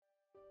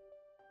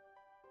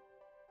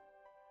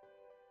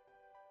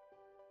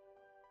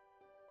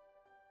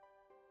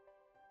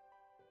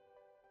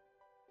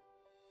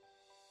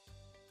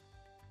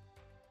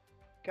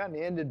kind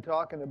of ended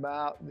talking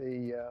about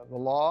the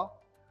law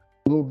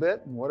a little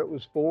bit and what it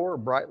was for, a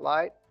bright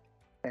light,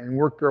 and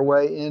worked our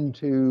way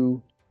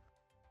into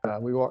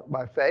we walk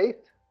by faith.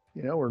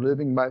 We're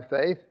living by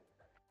faith,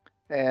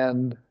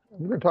 and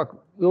we're going to talk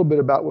a little bit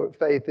about what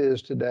faith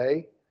is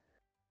today,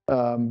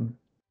 and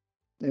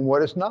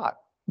what it's not.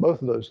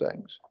 Both of those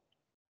things.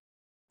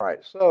 All right.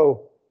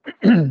 So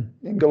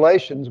in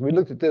Galatians, we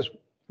looked at this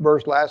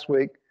verse last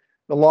week.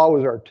 The law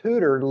was our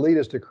tutor to lead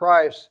us to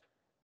Christ,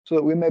 so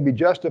that we may be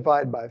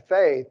justified by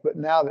faith. But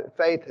now that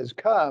faith has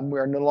come, we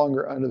are no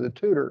longer under the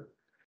tutor.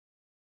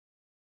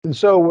 And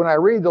so when I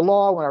read the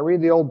law, when I read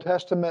the Old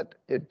Testament,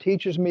 it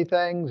teaches me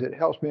things, it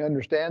helps me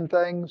understand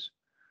things.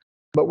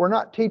 But we're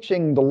not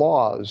teaching the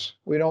laws.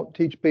 We don't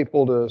teach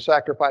people to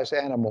sacrifice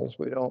animals.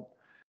 We don't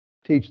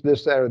teach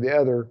this, that, or the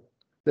other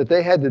that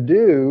they had to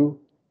do,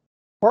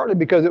 partly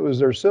because it was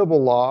their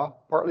civil law,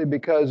 partly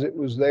because it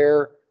was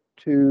there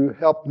to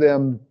help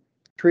them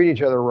treat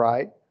each other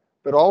right,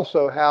 but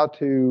also how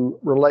to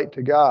relate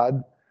to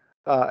God,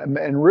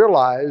 and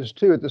realize,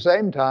 too, at the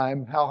same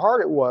time, how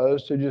hard it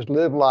was to just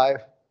live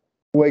life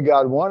the way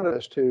God wanted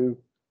us to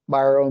by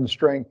our own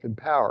strength and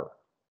power.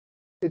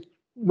 It's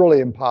really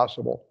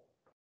impossible.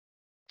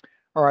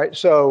 All right,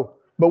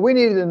 but we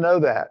needed to know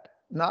that,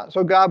 not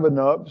so God would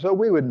know it, so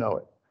we would know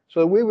it.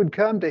 So we would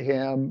come to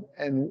Him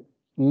and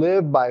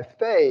live by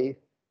faith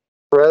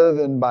rather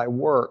than by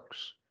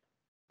works.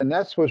 And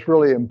that's what's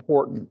really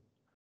important,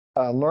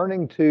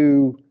 learning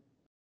to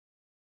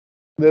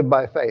live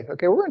by faith.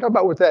 Okay, we're going to talk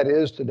about what that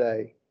is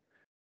today.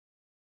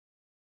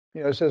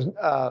 It says,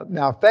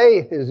 now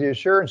faith is the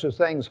assurance of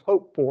things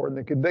hoped for and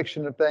the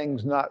conviction of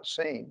things not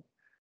seen.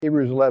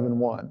 Hebrews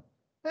 11:1.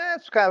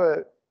 That's kind of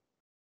a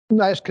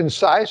nice,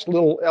 concise,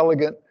 little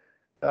elegant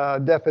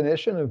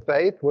definition of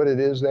faith, what it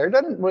is there. It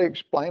doesn't really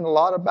explain a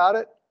lot about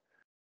it.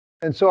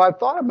 And so I've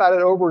thought about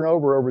it over and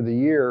over the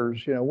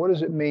years. What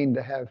does it mean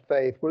to have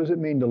faith? What does it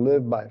mean to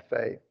live by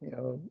faith?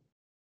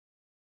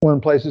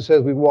 One place it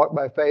says we walk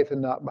by faith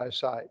and not by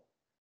sight.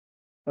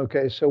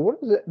 Okay, so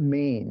what does it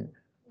mean?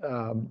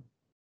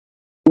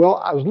 Well,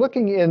 I was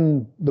looking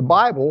in the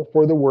Bible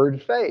for the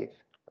word faith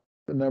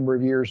a number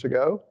of years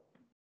ago.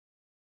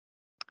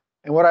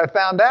 And what I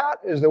found out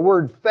is the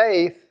word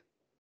faith,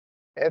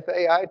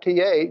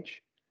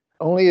 F-A-I-T-H,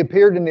 only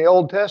appeared in the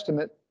Old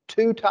Testament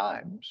 2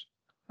 times.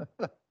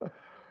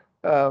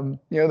 The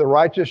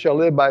righteous shall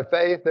live by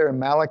faith, there in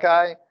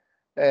Malachi,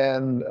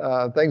 and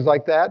things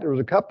like that. There's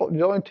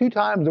only 2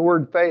 times the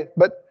word faith,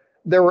 but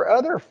there were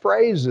other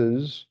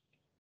phrases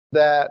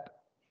that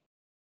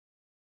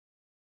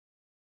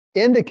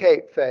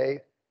indicate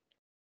faith.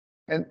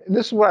 And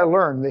this is what I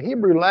learned. The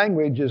Hebrew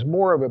language is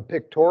more of a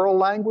pictorial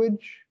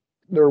language.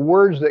 There are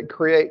words that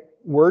create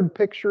word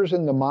pictures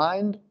in the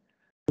mind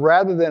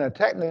rather than a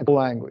technical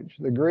language.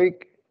 The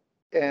Greek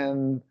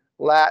and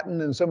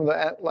Latin and some of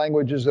the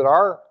languages that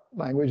our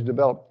language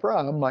developed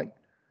from, like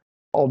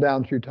all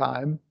down through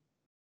time,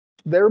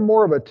 they're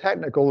more of a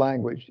technical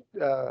language.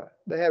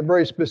 They have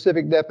very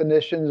specific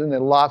definitions and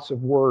then lots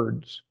of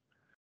words.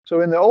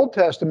 So in the Old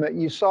Testament,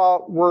 you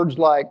saw words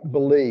like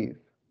believe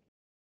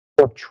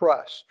or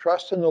trust.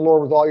 Trust in the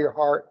Lord with all your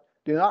heart.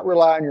 Do not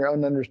rely on your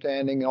own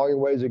understanding. In all your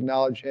ways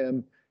acknowledge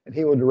Him, and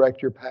He will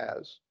direct your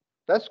paths.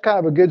 That's kind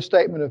of a good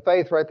statement of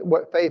faith, right?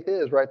 What faith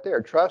is right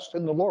there. Trust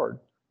in the Lord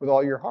with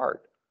all your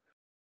heart.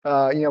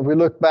 If we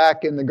look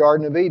back in the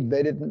Garden of Eden,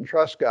 they didn't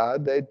trust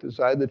God. They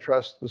decided to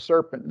trust the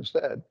serpent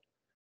instead.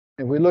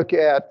 If we look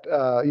at,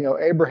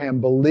 Abraham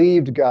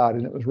believed God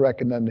and it was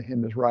reckoned unto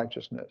him as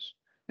righteousness.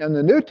 And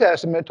the New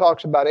Testament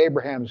talks about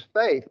Abraham's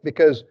faith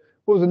because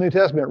what was the New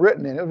Testament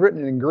written in? It was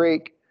written in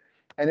Greek,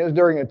 and it was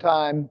during a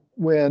time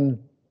when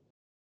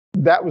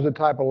that was the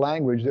type of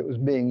language that was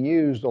being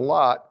used a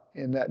lot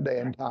in that day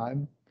and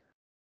time.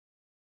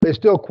 They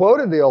still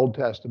quoted the Old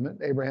Testament.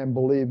 Abraham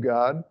believed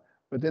God.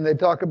 But then they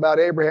talk about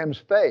Abraham's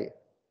faith.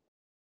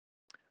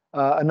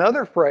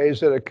 Another phrase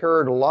that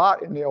occurred a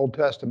lot in the Old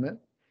Testament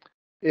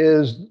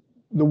is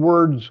the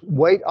words,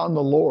 wait on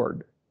the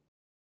Lord.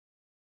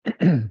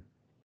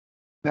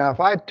 Now,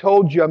 if I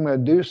told you I'm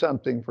going to do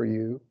something for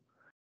you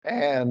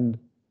and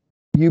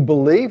you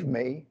believe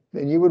me,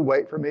 then you would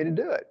wait for me to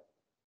do it.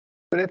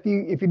 But if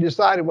you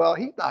decided, well,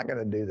 he's not going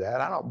to do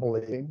that, I don't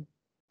believe him,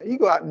 you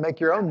go out and make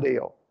your own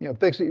deal.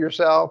 Fix it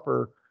yourself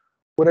or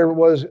whatever it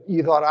was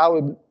you thought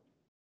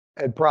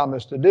had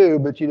promised to do,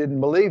 but you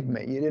didn't believe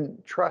me. You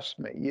didn't trust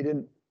me. You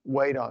didn't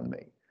wait on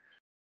me.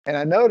 And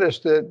I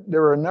noticed that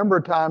there were a number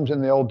of times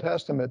in the Old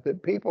Testament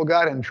that people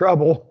got in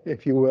trouble,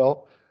 if you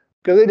will,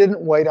 because they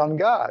didn't wait on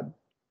God.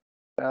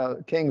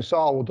 King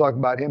Saul, we'll talk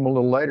about him a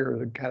little later,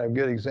 is a kind of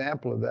good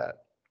example of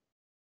that.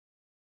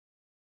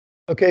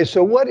 Okay,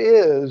 so what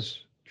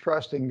is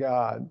trusting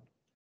God?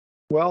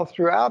 Well,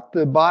 throughout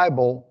the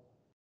Bible,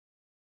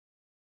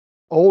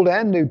 Old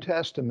and New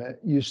Testament,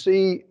 you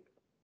see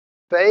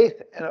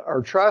faith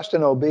or trust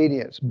and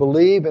obedience,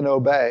 believe and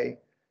obey,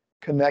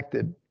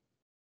 connected.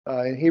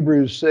 In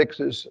Hebrews 3,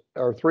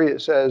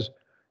 it says,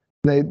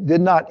 they did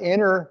not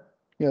enter,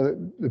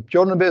 the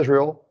children of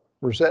Israel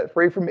were set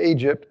free from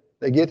Egypt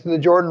They get to the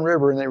Jordan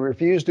River and they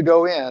refuse to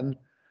go in.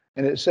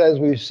 And it says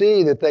we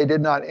see that they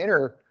did not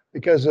enter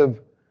because of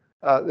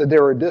that they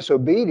were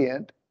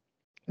disobedient,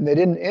 and they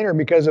didn't enter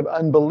because of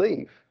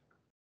unbelief.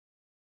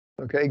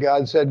 Okay,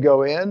 God said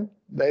go in.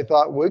 They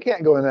thought we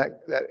can't go in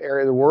that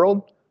area of the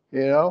world.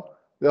 You know,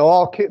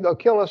 they'll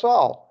kill us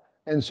all,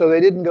 and so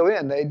they didn't go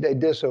in. They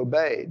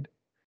disobeyed.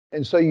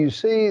 And so you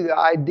see the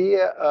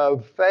idea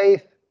of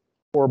faith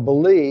or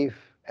belief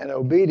and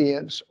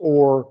obedience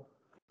or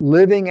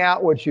living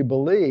out what you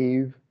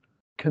believe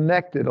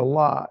connected a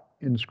lot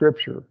in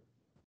Scripture.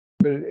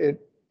 But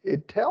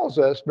it tells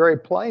us very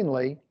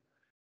plainly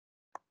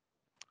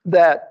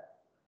that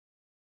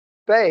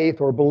faith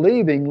or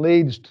believing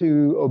leads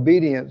to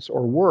obedience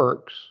or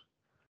works,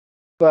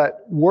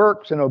 but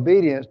works and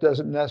obedience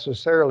doesn't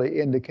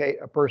necessarily indicate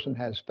a person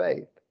has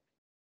faith.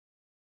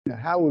 Now,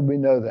 how would we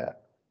know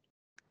that?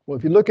 Well,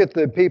 if you look at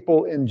the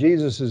people in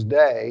Jesus's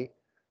day,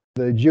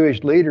 the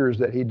Jewish leaders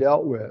that he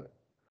dealt with,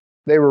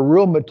 they were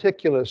real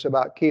meticulous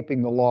about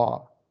keeping the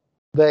law.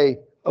 They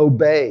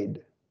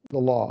obeyed the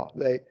law.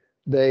 They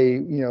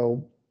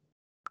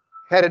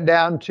had it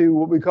down to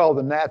what we call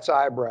the gnat's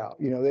eyebrow.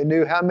 They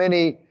knew how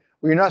many.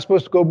 Well, you're not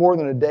supposed to go more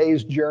than a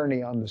day's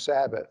journey on the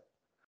Sabbath.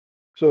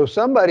 So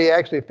somebody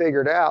actually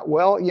figured out,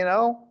 well,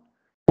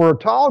 for a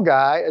tall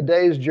guy, a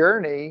day's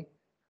journey,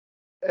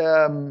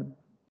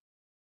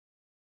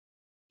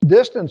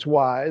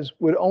 distance-wise,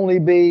 would only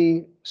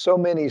be so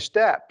many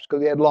steps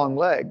because he had long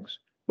legs.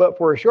 But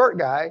for a short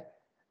guy,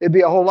 it'd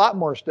be a whole lot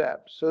more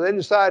steps. So they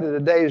decided a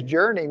day's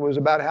journey was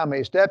about how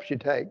many steps you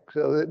take.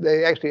 So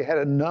they actually had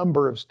a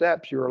number of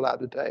steps you were allowed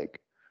to take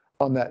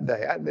on that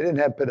day. They didn't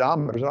have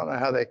pedometers. I don't know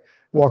how they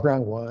walk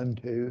around 1,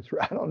 2, 3,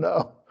 I don't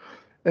know.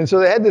 And so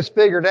they had this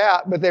figured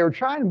out, but they were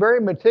trying very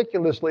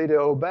meticulously to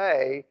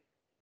obey,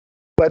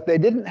 but they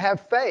didn't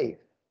have faith.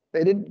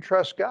 They didn't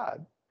trust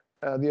God.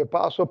 The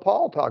Apostle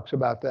Paul talks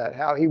about that,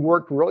 how he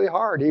worked really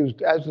hard. He was,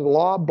 as the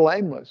law,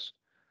 blameless.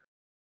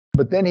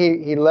 But then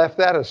he left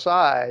that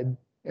aside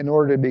in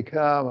order to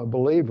become a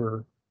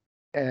believer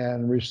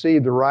and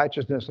receive the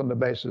righteousness on the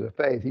basis of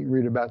faith. You can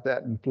read about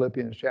that in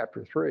Philippians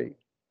chapter 3.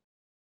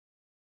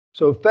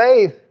 So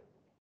faith,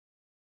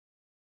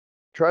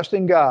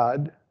 trusting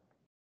God,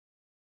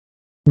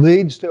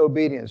 leads to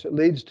obedience. It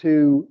leads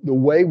to the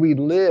way we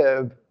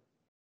live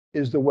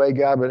is the way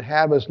God would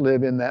have us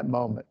live in that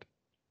moment.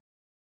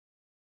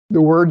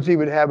 The words he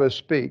would have us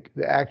speak,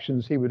 the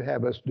actions he would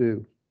have us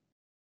do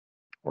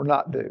or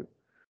not do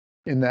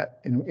in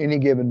any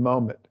given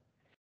moment.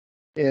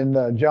 In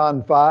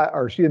John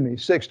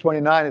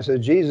 6:29, it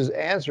says, Jesus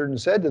answered and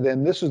said to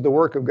them, this is the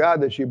work of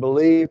God, that you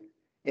believe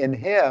in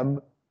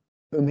him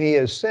whom he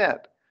has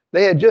sent.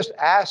 They had just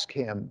asked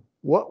him,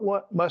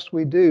 what must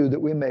we do that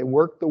we may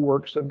work the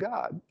works of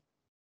God?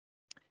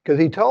 Because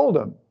he told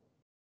them,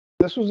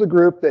 this was the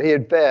group that he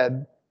had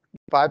fed,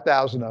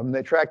 5,000 of them.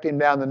 They tracked him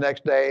down the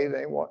next day.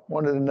 They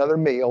wanted another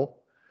meal.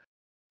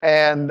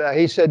 And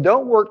he said,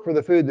 don't work for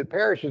the food that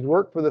perishes,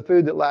 work for the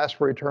food that lasts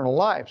for eternal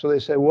life. So they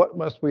said, what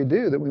must we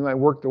do that we might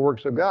work the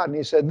works of God? And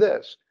he said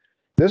this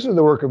is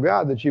the work of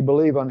God, that you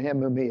believe on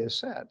him whom he has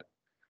sent.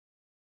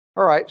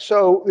 All right,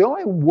 so the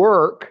only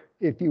work,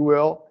 if you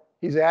will,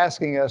 he's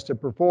asking us to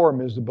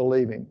perform is the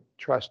believing,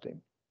 trusting.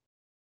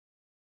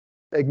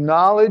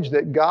 Acknowledge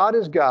that God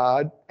is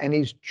God and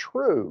he's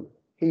true.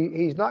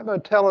 He's not going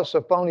to tell us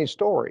a phony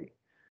story.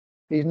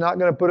 He's not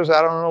going to put us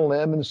out on a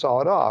limb and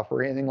saw it off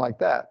or anything like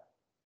that.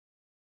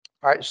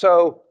 All right,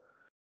 so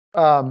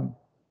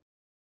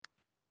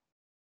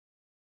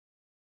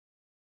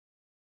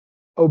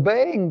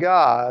obeying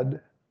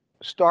God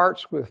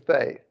starts with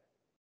faith,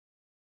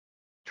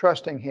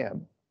 trusting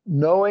him,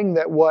 knowing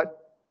that what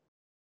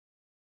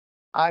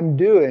I'm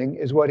doing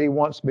is what he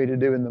wants me to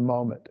do in the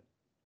moment.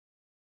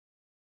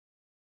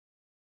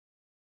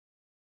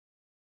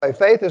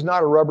 Faith is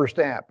not a rubber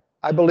stamp.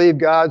 I believe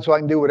God so I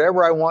can do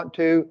whatever I want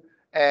to,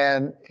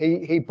 and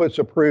he puts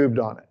approved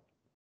on it.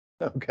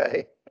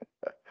 Okay?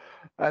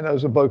 I know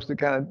some folks that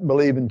kind of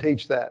believe and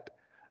teach that.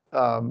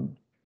 No,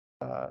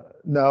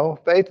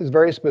 faith is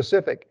very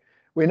specific.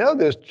 We know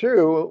this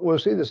true. We'll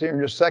see this here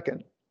in just a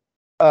second.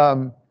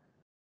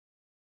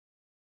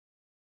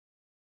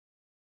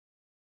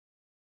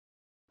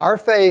 Our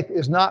faith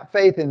is not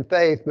faith in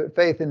faith, but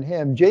faith in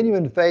him.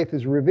 Genuine faith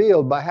is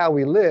revealed by how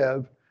we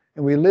live,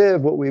 and we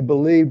live what we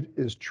believe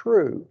is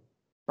true.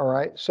 All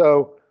right?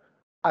 So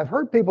I've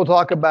heard people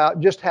talk about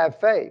just have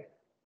faith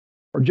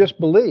or just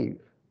believe.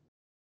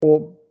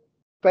 Well,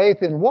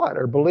 faith in what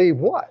or believe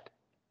what?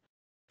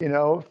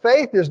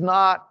 Faith is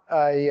not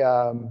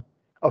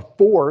a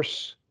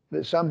force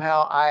that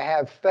somehow I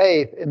have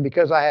faith, and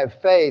because I have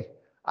faith,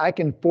 I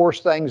can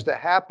force things to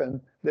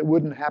happen that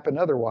wouldn't happen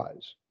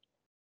otherwise.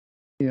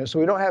 So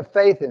we don't have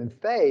faith in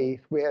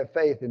faith, we have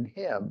faith in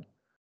him.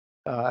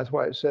 That's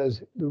why it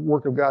says the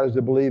work of God is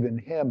to believe in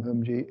him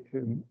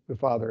whom the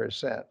Father has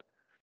sent.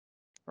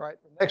 All right,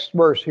 the next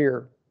verse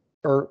here,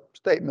 or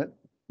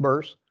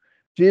verse,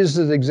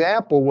 Jesus'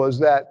 example was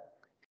that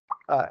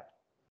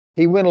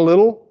he went a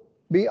little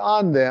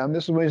beyond them.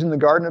 This is when he's in the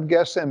Garden of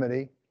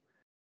Gethsemane.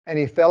 And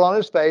he fell on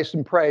his face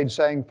and prayed,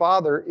 saying,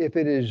 Father, if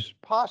it is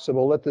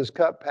possible, let this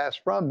cup pass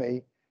from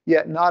me,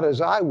 yet not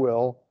as I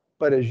will,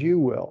 but as you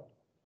will.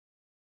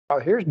 Now,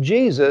 here's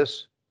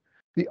Jesus,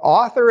 the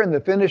author and the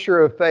finisher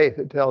of faith,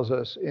 it tells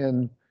us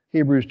in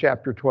Hebrews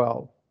chapter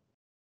 12.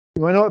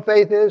 You want to know what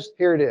faith is?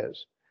 Here it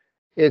is.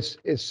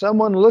 It's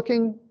someone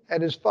looking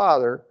at his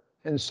Father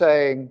and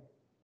saying,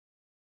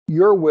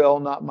 your will,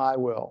 not my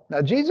will.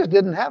 Now, Jesus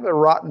didn't have a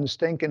rotten,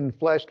 stinking,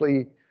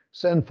 fleshly,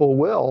 sinful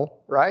will,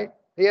 right?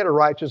 He had a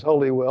righteous,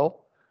 holy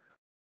will.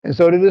 And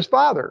so did his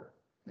Father.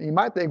 And you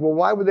might think, well,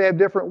 why would they have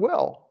different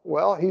will?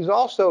 Well, he's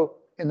also,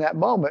 in that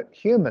moment,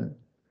 human.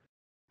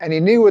 And he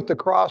knew what the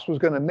cross was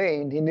going to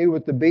mean. He knew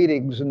what the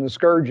beatings and the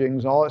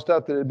scourgings and all that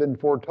stuff that had been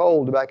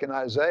foretold back in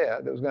Isaiah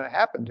that was going to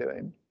happen to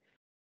him.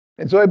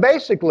 And so he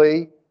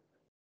basically,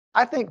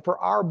 I think for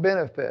our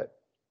benefit,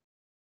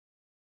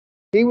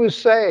 he was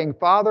saying,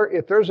 Father,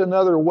 if there's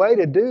another way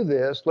to do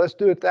this, let's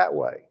do it that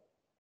way.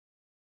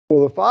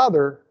 Well, the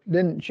Father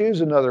didn't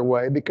choose another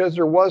way because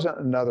there wasn't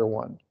another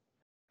one.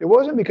 It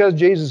wasn't because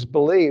Jesus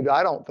believed,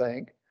 I don't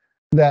think,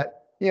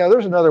 that,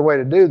 there's another way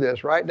to do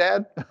this, right,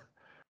 Dad?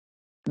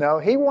 No,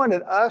 he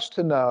wanted us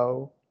to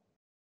know,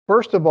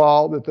 first of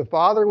all, that the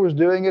Father was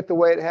doing it the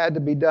way it had to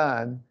be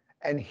done,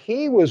 and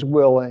he was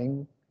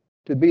willing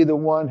to be the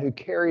one who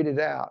carried it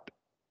out,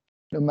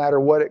 no matter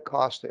what it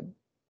cost him.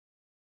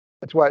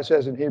 That's why it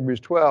says in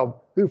Hebrews 12,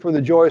 who for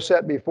the joy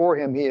set before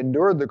him, he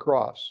endured the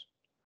cross.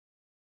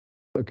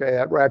 Okay,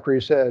 after he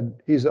said,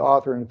 he's the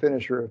author and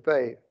finisher of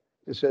faith,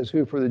 it says,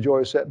 who for the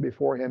joy set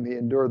before him, he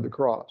endured the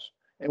cross.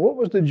 And what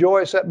was the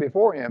joy set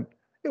before him?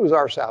 It was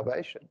our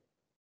salvation.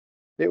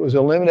 It was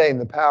eliminating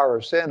the power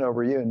of sin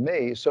over you and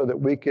me so that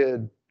we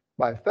could,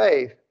 by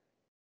faith,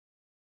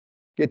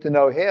 get to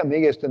know him.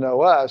 He gets to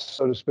know us,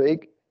 so to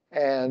speak,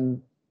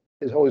 and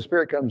his Holy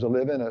Spirit comes to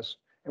live in us,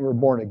 and we're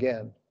born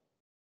again.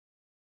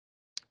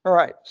 All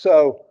right,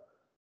 so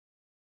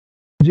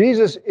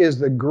Jesus is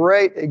the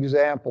great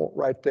example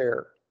right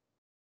there.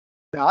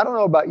 Now, I don't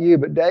know about you,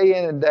 but day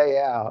in and day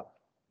out,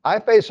 I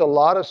face a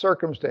lot of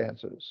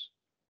circumstances.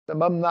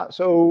 Some of them not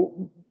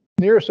so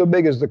near so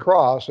big as the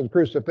cross and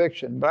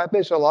crucifixion, but I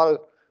face a lot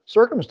of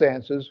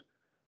circumstances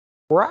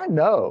where I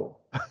know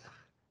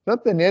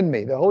something in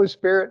me, the Holy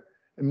Spirit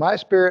and my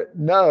spirit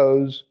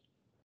knows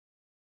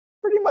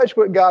pretty much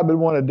what God would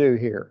want to do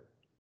here.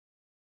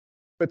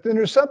 But then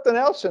there's something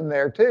else in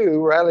there too,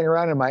 rattling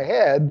around in my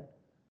head,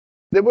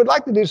 that would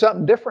like to do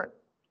something different,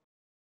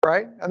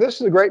 right? And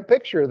this is a great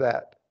picture of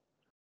that.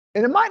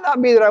 And it might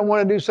not be that I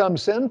want to do some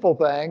sinful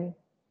thing.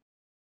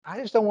 I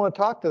just don't want to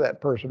talk to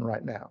that person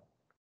right now.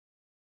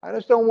 I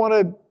just don't want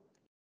to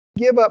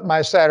give up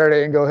my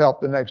Saturday and go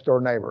help the next door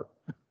neighbor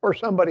or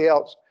somebody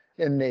else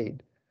in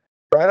need,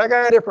 right? I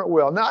got a different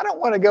will. Now, I don't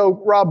want to go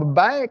rob a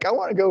bank. I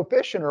want to go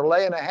fishing or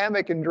lay in a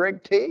hammock and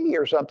drink tea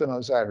or something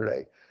on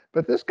Saturday.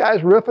 But this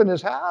guy's roofing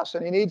his house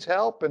and he needs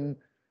help, and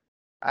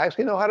I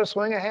actually know how to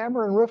swing a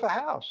hammer and roof a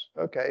house.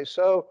 Okay,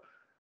 so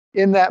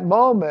in that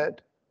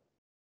moment,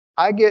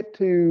 I get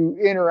to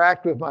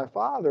interact with my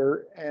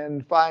Father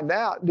and find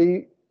out,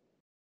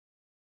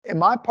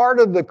 am I part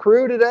of the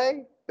crew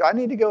today? Do I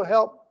need to go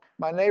help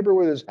my neighbor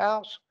with his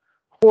house?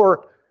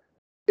 Or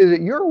is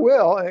it your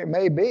will, and it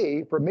may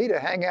be, for me to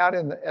hang out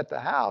at the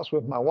house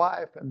with my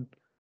wife and,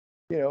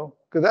 because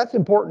that's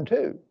important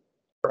too,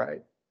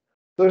 right?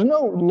 There's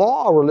no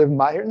law we're living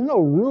by here. There's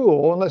no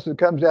rule unless it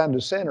comes down to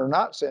sin or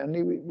not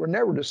sin. We're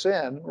never to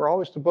sin. We're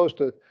always supposed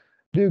to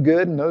do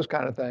good and those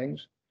kind of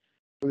things.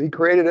 He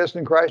created us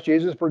in Christ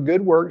Jesus for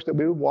good works that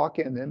we would walk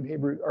in them,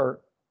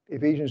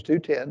 Ephesians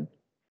 2:10.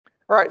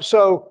 All right,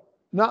 so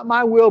not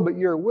my will, but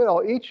your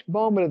will. Each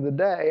moment of the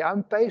day,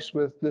 I'm faced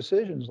with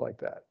decisions like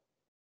that.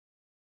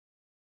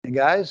 And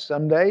guys,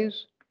 some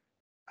days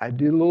I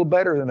do a little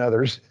better than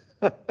others.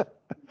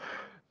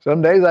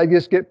 Some days I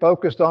just get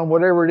focused on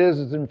whatever it is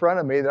that's in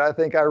front of me that I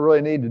think I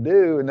really need to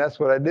do, and that's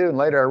what I do. And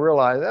later I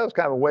realize that was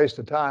kind of a waste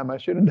of time. I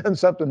should have done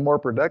something more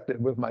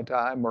productive with my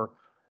time, or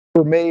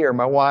for me or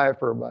my wife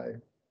or my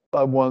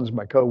loved ones,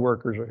 my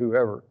coworkers or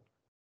whoever.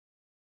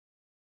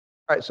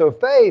 All right, so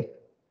faith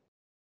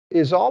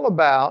is all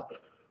about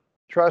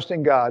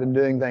trusting God and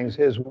doing things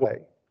his way,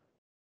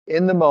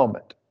 in the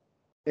moment,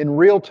 in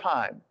real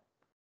time.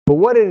 But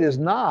what it is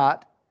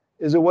not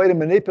is a way to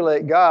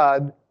manipulate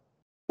God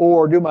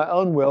or do my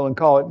own will and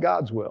call it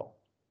God's will.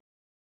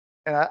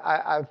 And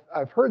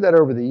I've heard that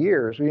over the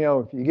years.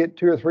 If you get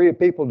 2 or 3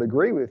 people to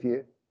agree with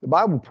you, the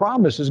Bible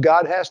promises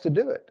God has to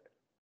do it.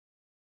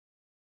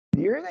 Do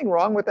you hear anything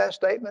wrong with that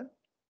statement?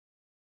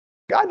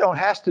 God don't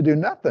have to do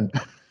nothing.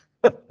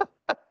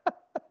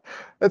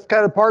 That's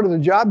kind of part of the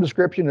job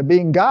description of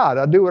being God.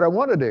 I do what I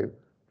want to do.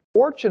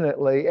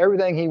 Fortunately,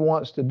 everything he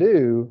wants to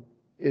do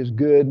is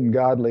good and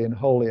godly and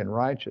holy and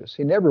righteous.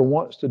 He never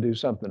wants to do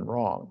something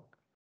wrong.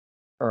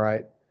 All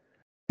right.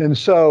 And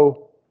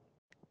so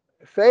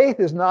faith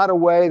is not a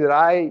way that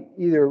I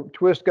either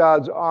twist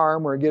God's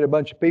arm or get a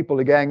bunch of people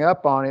to gang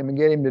up on him and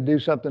get him to do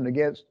something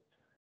against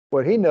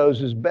what he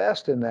knows is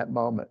best in that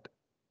moment.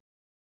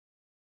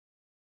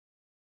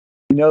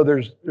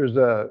 There's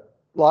a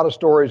a lot of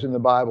stories in the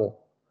Bible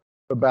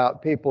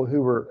about people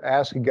who were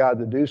asking God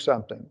to do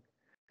something.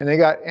 And they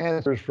got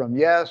answers from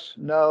yes,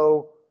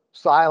 no,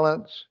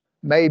 silence,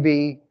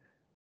 maybe,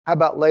 how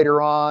about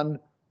later on,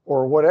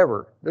 or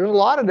whatever. There's a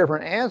lot of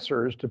different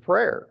answers to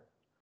prayer.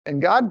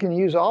 And God can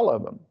use all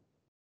of them.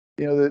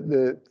 You know,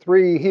 the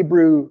three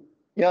Hebrew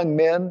young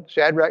men,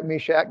 Shadrach,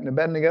 Meshach, and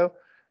Abednego,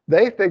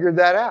 they figured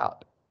that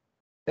out.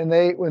 And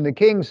when the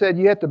king said,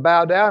 you have to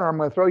bow down or I'm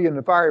going to throw you in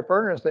the fiery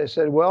furnace, they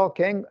said, well,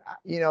 king,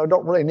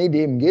 don't really need to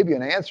even give you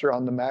an answer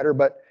on the matter,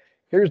 but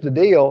here's the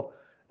deal.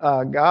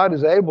 God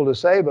is able to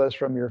save us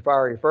from your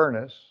fiery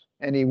furnace,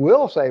 and he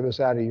will save us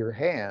out of your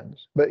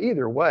hands. But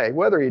either way,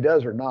 whether he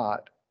does or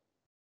not,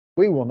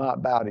 we will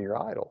not bow to your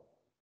idol.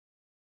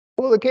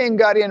 Well, the king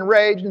got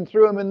enraged and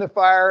threw him in the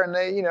fire, and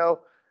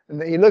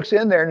and he looks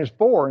in there and there's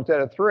 4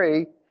 instead of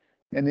 3.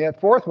 And the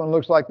 4th one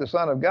looks like the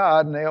Son of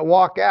God, and they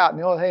walk out,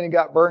 and the only thing that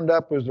got burned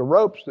up was the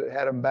ropes that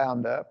had them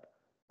bound up.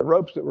 The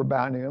ropes that were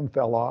bounding them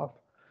fell off.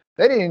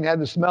 They didn't even have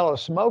the smell of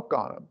smoke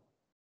on them.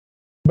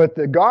 But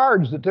the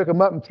guards that took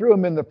them up and threw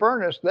them in the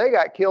furnace, they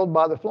got killed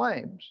by the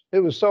flames. It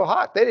was so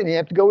hot, they didn't even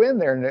have to go in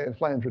there, and the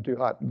flames were too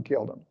hot and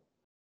killed them.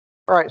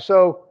 All right,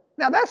 so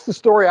now that's the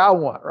story I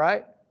want,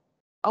 right?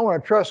 I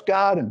want to trust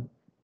God, and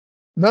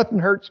nothing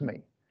hurts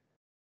me.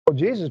 Well,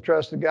 Jesus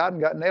trusted God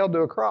and got nailed to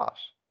a cross.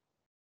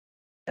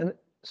 And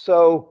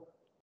so,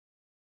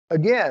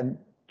 again,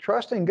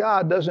 trusting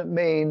God doesn't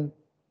mean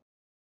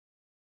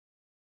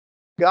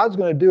God's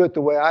going to do it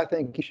the way I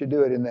think he should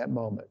do it in that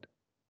moment.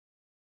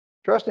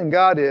 Trusting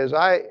God is,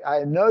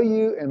 I know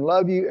you and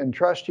love you and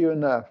trust you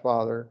enough,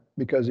 Father,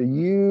 because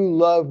you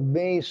love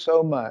me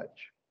so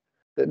much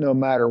that no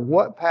matter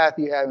what path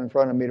you have in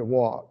front of me to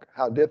walk,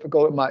 how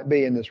difficult it might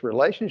be in this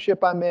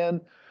relationship I'm in,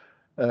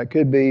 it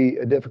could be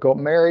a difficult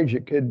marriage,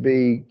 it could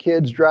be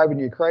kids driving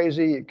you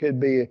crazy, it could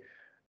be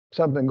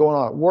something going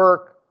on at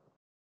work.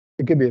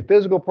 It could be a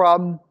physical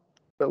problem,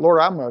 but Lord,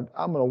 I'm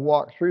gonna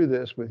walk through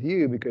this with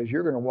you because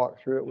you're gonna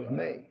walk through it with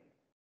me.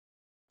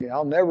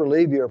 I'll never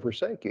leave you or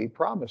forsake you. He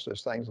promised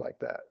us things like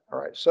that. All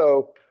right.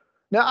 So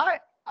now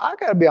I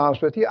got to be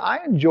honest with you.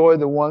 I enjoy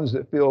the ones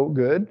that feel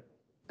good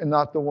and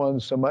not the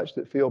ones so much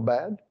that feel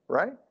bad.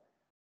 Right?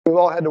 We've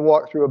all had to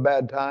walk through a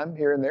bad time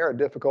here and there, a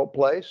difficult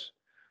place,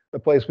 a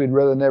place we'd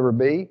rather never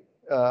be.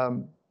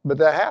 But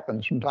that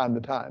happens from time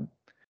to time.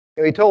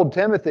 He told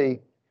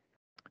Timothy,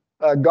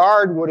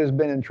 guard what has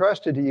been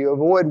entrusted to you,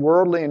 avoid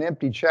worldly and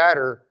empty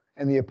chatter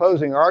and the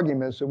opposing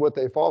arguments of what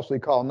they falsely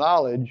call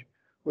knowledge,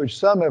 which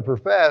some have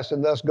professed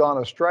and thus gone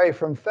astray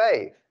from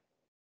faith.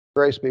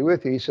 Grace be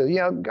with you. He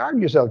said,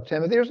 guard yourself,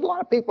 Timothy. There's a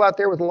lot of people out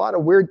there with a lot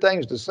of weird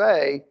things to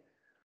say,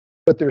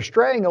 but they're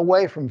straying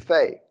away from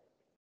faith.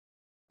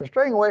 They're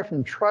straying away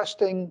from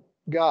trusting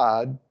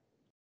God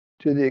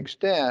to the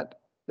extent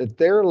that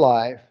their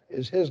life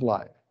is his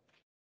life.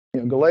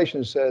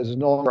 Galatians says, it's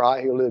no longer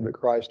I who live, but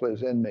Christ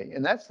lives in me.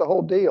 And that's the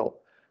whole deal.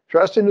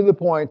 Trusting to the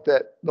point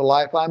that the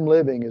life I'm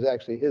living is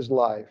actually his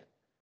life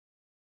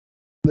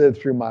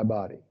lived through my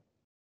body.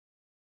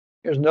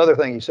 Here's another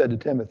thing he said to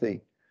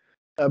Timothy.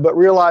 But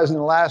realize in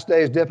the last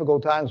days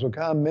difficult times will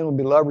come. Men will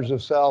be lovers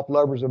of self,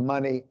 lovers of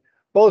money,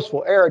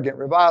 boastful, arrogant,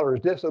 revilers,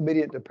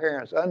 disobedient to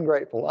parents,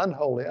 ungrateful,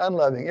 unholy,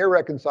 unloving,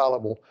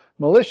 irreconcilable,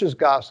 malicious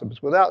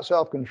gossips, without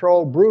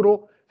self-control,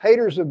 brutal,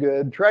 haters of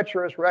good,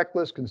 treacherous,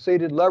 reckless,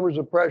 conceited, lovers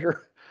of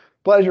pleasure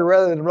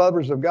rather than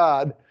lovers of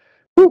God,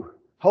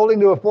 holding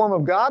to a form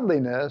of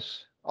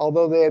godliness,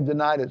 although they have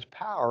denied its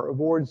power.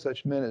 Avoid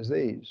such men as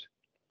these.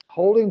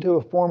 Holding to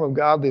a form of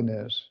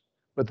godliness,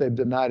 but they've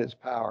denied its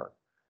power.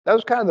 That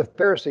was kind of the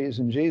Pharisees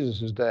in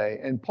Jesus' day.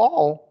 And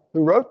Paul,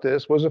 who wrote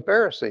this, was a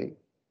Pharisee.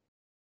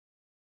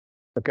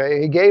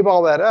 Okay, he gave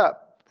all that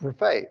up for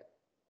faith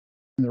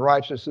and the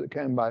righteousness that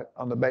came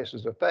on the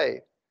basis of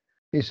faith.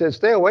 He said,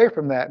 stay away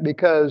from that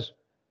because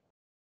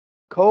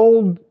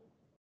cold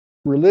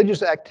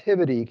religious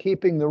activity,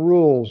 keeping the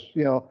rules,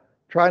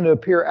 trying to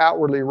appear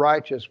outwardly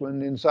righteous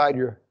when inside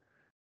you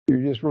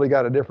just really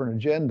got a different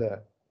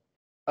agenda,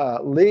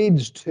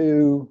 leads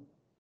to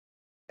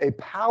a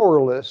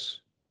powerless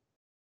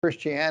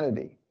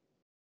Christianity.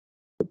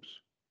 Oops.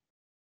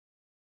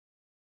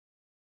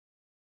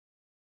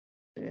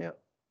 Yeah,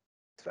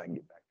 if I can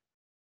get back.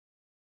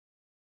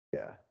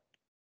 Yeah.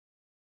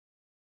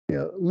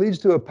 Leads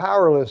to a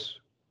powerless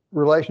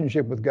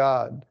relationship with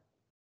God.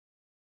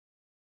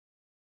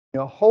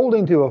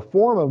 Holding to a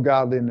form of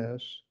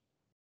godliness,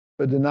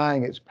 but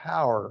denying its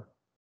power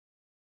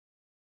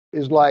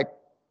is like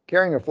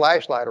carrying a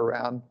flashlight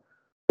around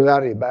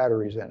without any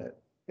batteries in it.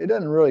 It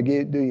doesn't really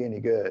do you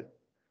any good,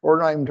 or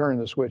not even turning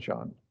the switch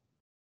on.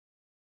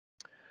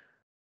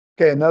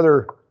 Okay,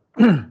 another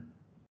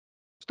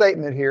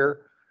statement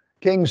here.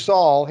 King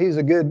Saul, he's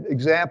a good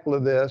example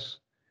of this.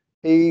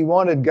 He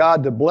wanted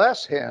God to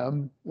bless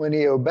him when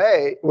he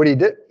obeyed,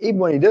 even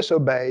when he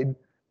disobeyed,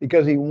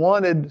 because he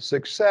wanted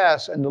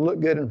success and to look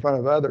good in front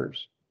of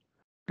others.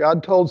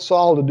 God told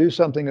Saul to do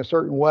something a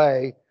certain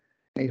way,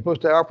 and he's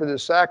supposed to offer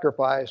this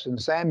sacrifice,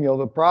 and Samuel,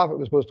 the prophet,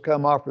 was supposed to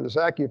come offer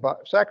the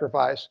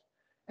sacrifice,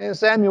 And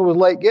Samuel was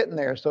late getting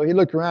there. So he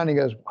looked around and he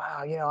goes,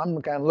 wow,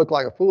 I'm kind of look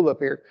like a fool up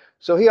here.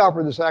 So he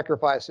offered the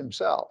sacrifice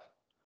himself.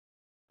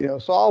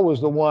 Saul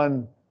was the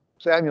one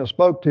Samuel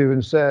spoke to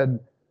and said,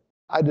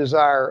 I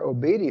desire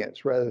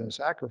obedience rather than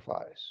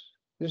sacrifice.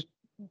 Just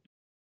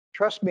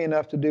trust me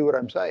enough to do what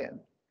I'm saying.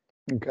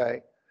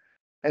 Okay.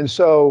 And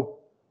so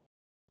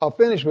I'll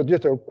finish with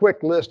just a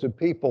quick list of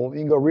people.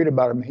 You can go read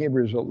about them in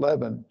Hebrews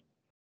 11.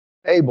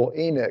 Abel,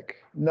 Enoch,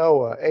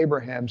 Noah,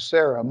 Abraham,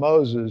 Sarah,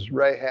 Moses,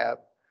 Rahab,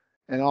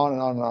 and on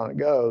and on and on it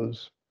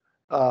goes.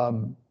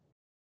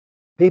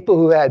 People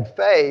who had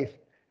faith.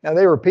 Now,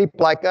 they were people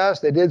like us.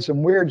 They did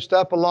some weird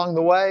stuff along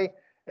the way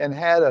and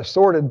had a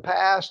sordid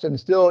past. And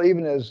still,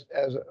 even as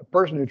a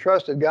person who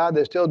trusted God,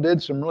 they still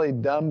did some really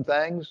dumb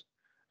things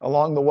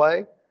along the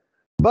way.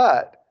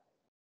 But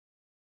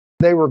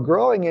they were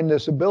growing in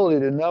this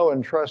ability to know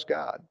and trust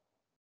God.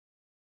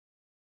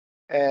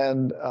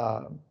 And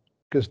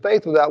because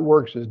faith without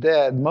works is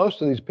dead,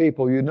 most of these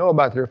people,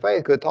 about their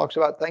faith because it talks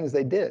about things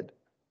they did.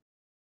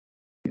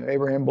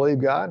 Abraham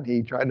believed God.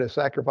 He tried to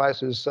sacrifice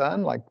his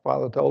son like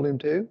Father told him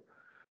to.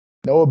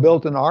 Noah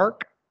built an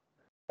ark.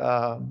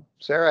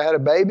 Sarah had a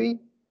baby.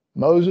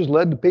 Moses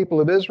led the people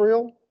of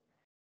Israel.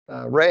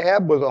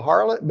 Rahab was a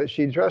harlot, but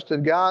she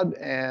trusted God,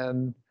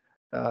 and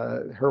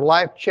her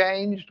life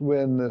changed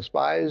when the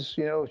spies,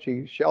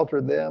 she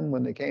sheltered them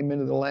when they came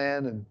into the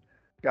land, and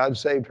God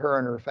saved her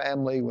and her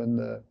family when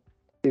the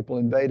people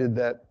invaded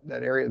that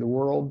area of the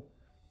world.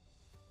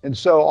 And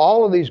so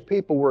all of these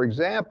people were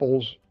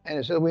examples, and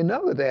it said we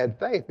know that they had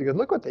faith because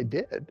look what they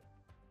did.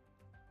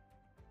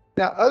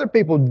 Now, other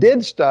people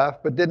did stuff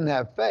but didn't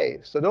have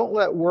faith. So don't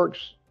let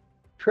works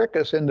trick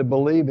us into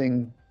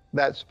believing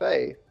that's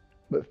faith.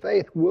 But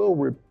faith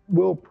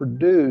will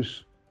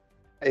produce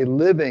a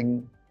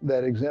living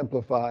that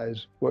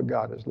exemplifies what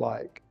God is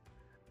like.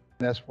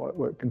 And that's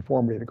what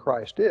conformity to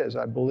Christ is.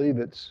 I believe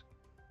it's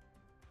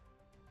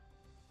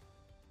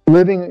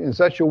living in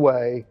such a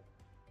way,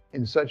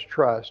 in such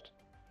trust,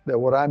 that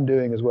what I'm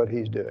doing is what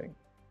he's doing.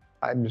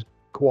 I'm just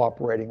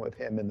cooperating with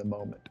him in the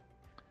moment.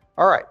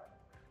 All right.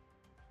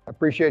 I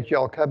appreciate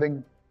y'all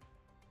coming,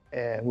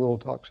 and we'll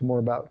talk some more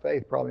about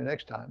faith probably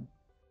next time.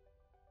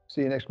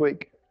 See you next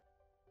week.